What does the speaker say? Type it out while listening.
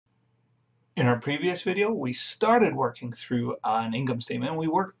In our previous video, we started working through an income statement. We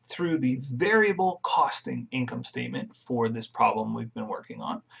worked through the variable costing income statement for this problem we've been working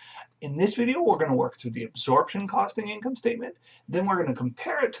on. In this video, we're going to work through the absorption costing income statement. Then we're going to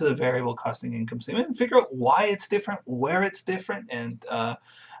compare it to the variable costing income statement and figure out why it's different, where it's different, and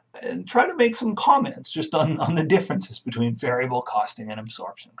try to make some comments just on the differences between variable costing and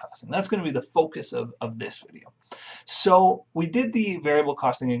absorption costing. That's going to be the focus of this video. So we did the variable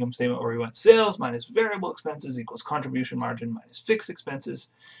costing income statement where we went sales minus variable expenses equals contribution margin minus fixed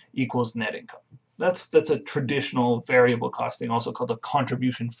expenses equals net income. That's a traditional variable costing, also called a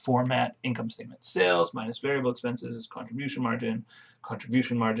contribution format income statement. Sales minus variable expenses is contribution margin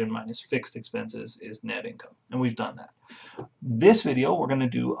minus fixed expenses is net income. And we've done that. This video, we're going to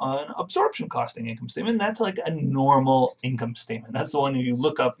do an absorption costing income statement. That's like a normal income statement. That's the one you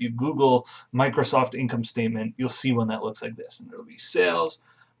look up, you Google Microsoft income statement, you'll see one that looks like this. And it'll be sales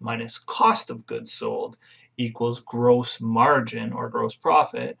minus cost of goods sold equals gross margin or gross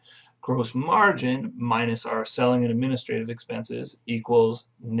profit. Gross margin minus our selling and administrative expenses equals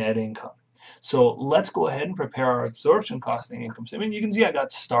net income. So let's go ahead and prepare our absorption costing income statement. You can see I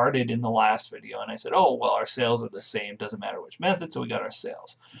got started in the last video and I said, oh, well, our sales are the same, doesn't matter which method, so we got our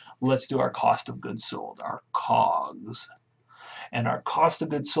sales. Let's do our cost of goods sold, our COGS. And our cost of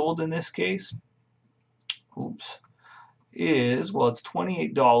goods sold in this case, is, well, it's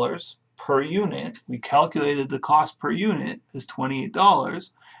 $28 per unit. We calculated the cost per unit is $28,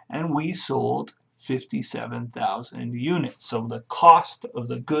 and we sold 57,000 units. So the cost of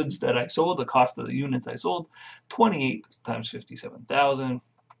the goods that I sold, the cost of the units I sold, 28 times 57,000,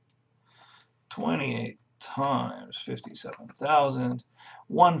 28 times 57,000,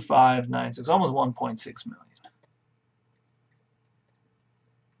 1596, almost 1.6 million.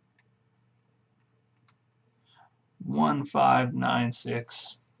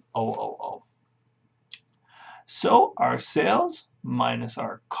 1596000. So our sales minus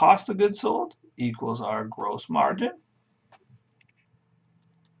our cost of goods sold equals our gross margin.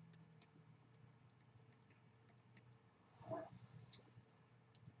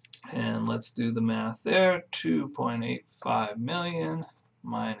 And let's do the math there. 2.85 million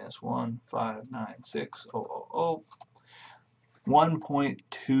minus 1596000.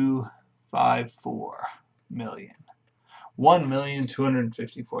 1.254 million.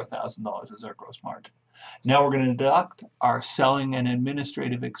 $1,254,000 is our gross margin. Now we're going to deduct our selling and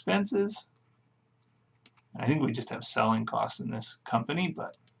administrative expenses. I think we just have selling costs in this company,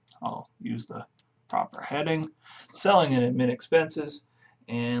 but I'll use the proper heading. Selling and admin expenses.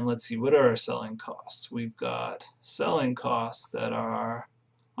 And let's see, what are our selling costs? We've got selling costs that are,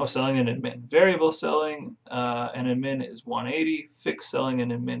 selling and admin. Variable selling and admin is 180. Fixed selling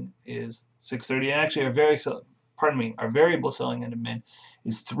and admin is 630. And actually our variable selling and admin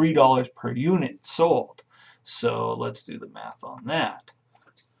is $3 per unit sold. So let's do the math on that.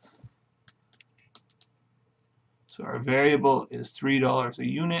 So our variable is $3 a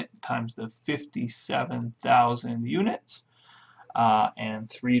unit times the 57,000 units. And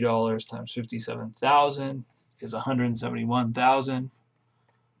 $3 times 57,000 is 171,000.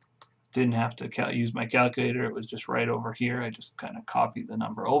 Didn't have to use my calculator, it was just right over here. I just kind of copied the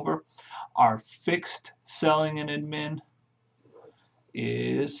number over. Our fixed selling and admin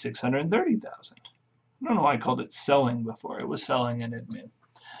is 630,000. I don't know why I called it selling before. It was selling and admin.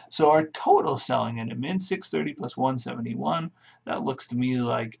 So our total selling and admin, 630 plus 171, that looks to me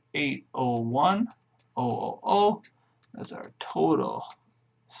like 801,000. That's our total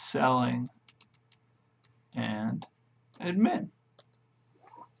selling and admin.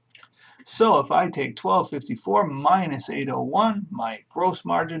 So if I take 1254 minus 801, my gross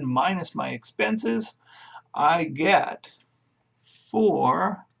margin minus my expenses, I get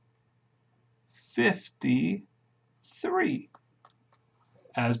 453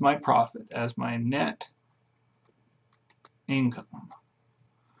 as my profit, as my net income.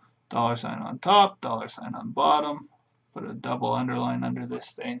 Dollar sign on top, dollar sign on bottom. Put a double underline under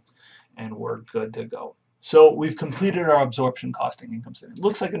this thing, and we're good to go. So we've completed our absorption costing income statement. It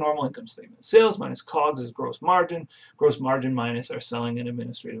looks like a normal income statement. Sales minus COGS is gross margin. Gross margin minus our selling and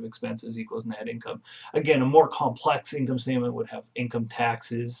administrative expenses equals net income. Again, a more complex income statement would have income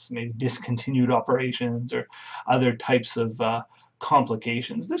taxes, maybe discontinued operations, or other types of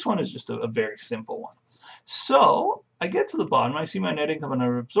complications. This one is just a very simple one. So I get to the bottom, I see my net income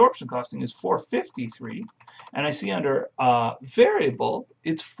under absorption costing is 453, and I see under variable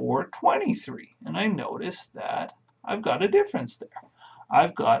it's 423, and I notice that I've got a difference there.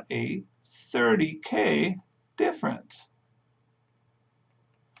 I've got a $30K difference.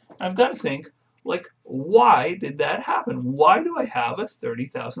 I've got to think, Like, why did that happen? Why do I have a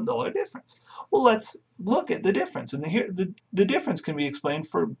 $30,000 difference? Well, let's look at the difference. And here, the difference can be explained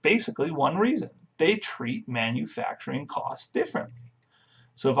for basically one reason. They treat manufacturing costs differently.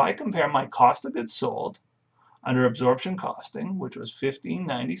 So if I compare my cost of goods sold under absorption costing, which was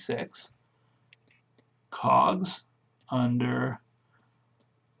 $15.96, COGS under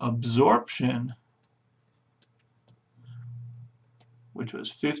absorption, which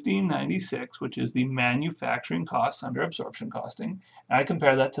was $15.96, which is the manufacturing costs under absorption costing. And I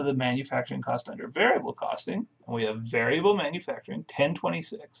compare that to the manufacturing cost under variable costing. And we have variable manufacturing,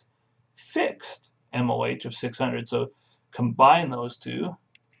 $10.26, fixed MOH of 600. So combine those two.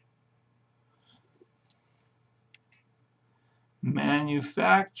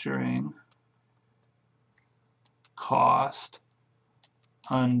 Manufacturing cost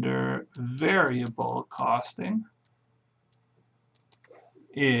under variable costing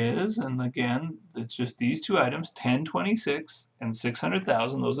is, and again, it's just these two items, 1026 and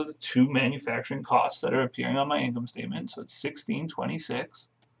 600,000. Those are the two manufacturing costs that are appearing on my income statement. So it's 1626.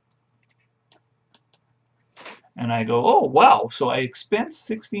 And I go, oh, wow, so I expensed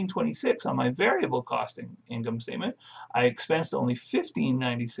 1626 on my variable costing income statement. I expensed only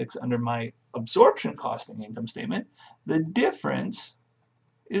 1596 under my absorption costing income statement. The difference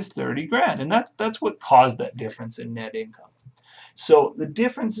is 30 grand, and that's what caused that difference in net income. So the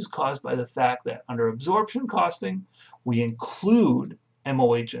difference is caused by the fact that under absorption costing, we include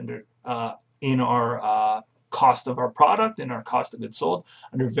MOH in our cost of our product, in our cost of goods sold.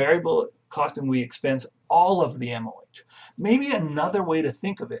 Under variable costing, we expense all of the MOH. Maybe another way to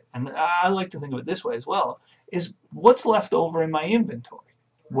think of it, and I like to think of it this way as well, is what's left over in my inventory?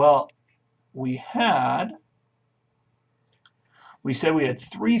 Well, we said we had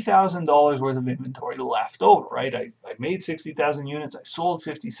 $3,000 worth of inventory left over, right? I made 60,000 units, I sold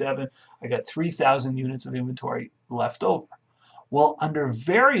 57, I got 3,000 units of inventory left over. Well, under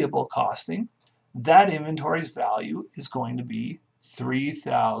variable costing, that inventory's value is going to be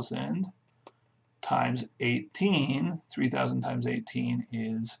 3,000 times 18. 3,000 times 18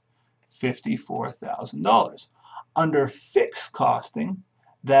 is $54,000. Under fixed costing,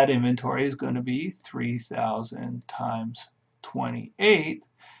 that inventory is going to be 3,000 times 28.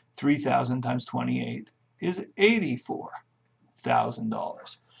 3,000 times 28 is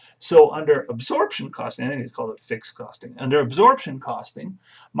 $84,000. So under absorption costing, I think it's called it fixed costing. Under absorption costing,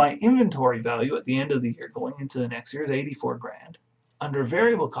 my inventory value at the end of the year going into the next year is 84 grand. Under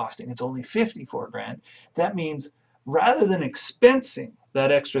variable costing, it's only 54 grand. That means rather than expensing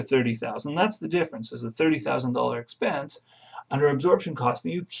that extra 30,000, that's the difference, is the $30,000 expense. Under absorption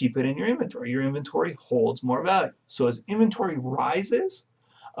costing, you keep it in your inventory. Your inventory holds more value. So as inventory rises,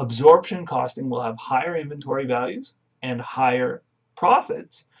 absorption costing will have higher inventory values and higher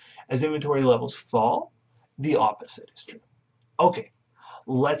profits. As inventory levels fall, the opposite is true. Okay,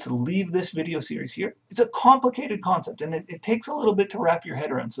 let's leave this video series here. It's a complicated concept, and it takes a little bit to wrap your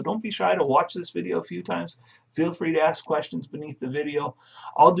head around, so don't be shy to watch this video a few times. Feel free to ask questions beneath the video.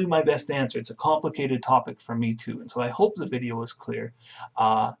 I'll do my best to answer. It's a complicated topic for me too, and so I hope the video was clear.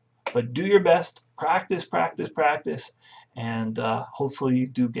 But do your best, practice, practice, practice, and hopefully you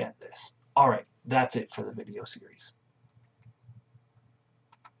do get this. All right, that's it for the video series.